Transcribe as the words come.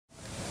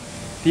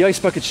The Ice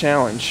Bucket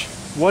Challenge.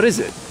 What is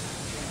it?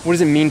 What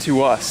does it mean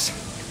to us?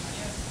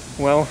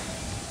 Well,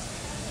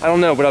 I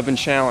don't know, but I've been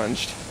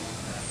challenged.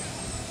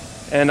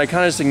 And I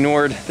kind of just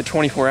ignored the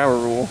 24-hour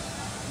rule.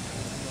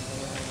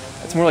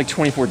 It's more like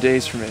 24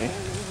 days for me.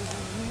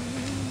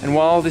 And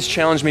while this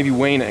challenge may be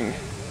waning,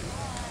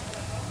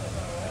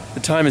 the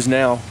time is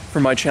now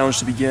for my challenge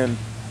to begin.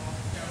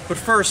 But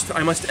first,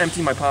 I must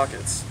empty my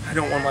pockets. I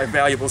don't want my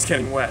valuables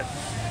getting wet.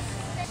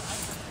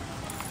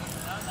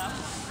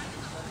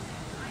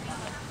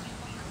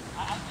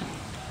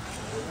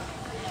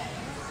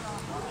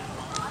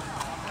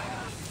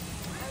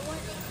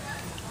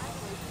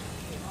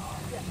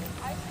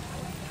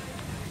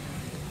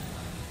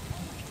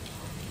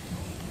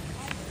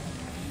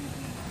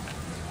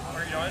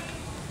 Where are you going?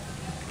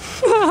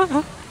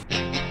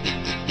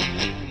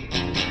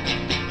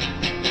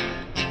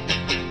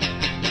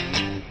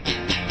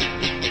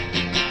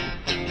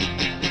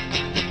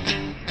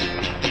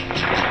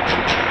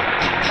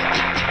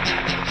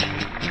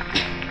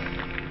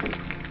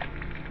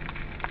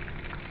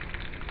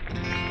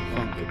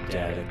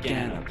 Dead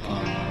again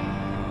upon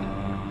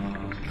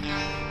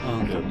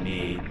Hunger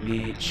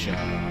meat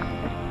chunks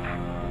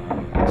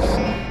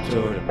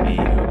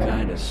Tortilla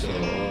kinda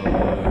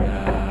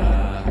sorta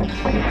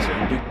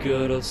Return to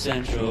good old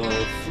Central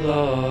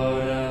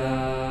Florida.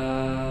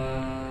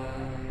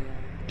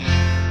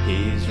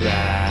 He's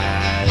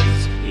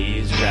Razz,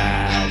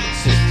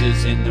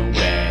 sisters in the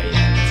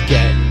way.